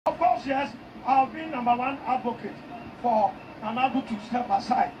those years, I've been #1 advocate for Nana Addo to step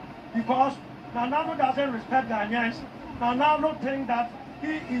aside because Nana Addo doesn't respect Ghanaians. Nana Addo thinks that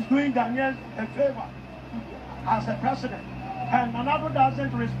he is doing Ghanaians a favor as a president. And Nana Addo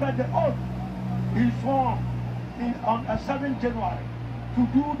doesn't respect the oath he swore on 7th January to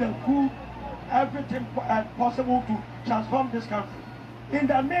do the good, everything possible to transform this country. In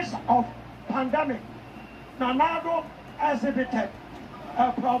the midst of pandemic, Nana Addo exhibited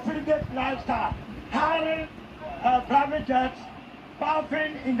a profligate lifestyle, hiring private jets,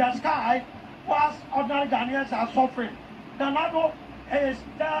 bathing in the sky, whilst ordinary Ghanaians are suffering. Nana Addo is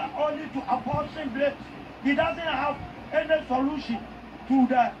there only to apportion blame. He doesn't have any solution to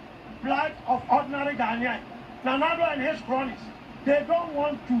the plight of ordinary Ghanaians. Nana Addo and his cronies, they don't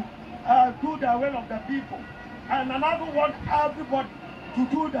want to do the will of the people. And Nana Addo wants everybody to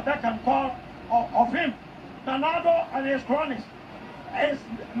do the beck and call of him. Nana Addo and his cronies is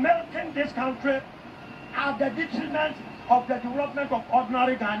milking this country at the detriment of the development of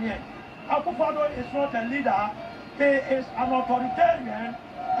ordinary Ghanaians. Akufo-Addo is not a leader, he is an authoritarian,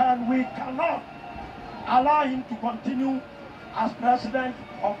 and we cannot allow him to continue as president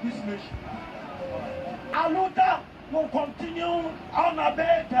of this nation. Aluta will continue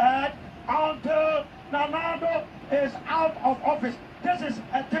unabated until Nana Addo is out of office. This is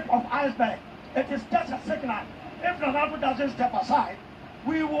a tip of iceberg. It is just a signal. If Nana Addo doesn't step aside,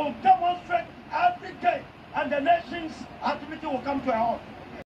 we will demonstrate every day and the nation's activity will come to a halt.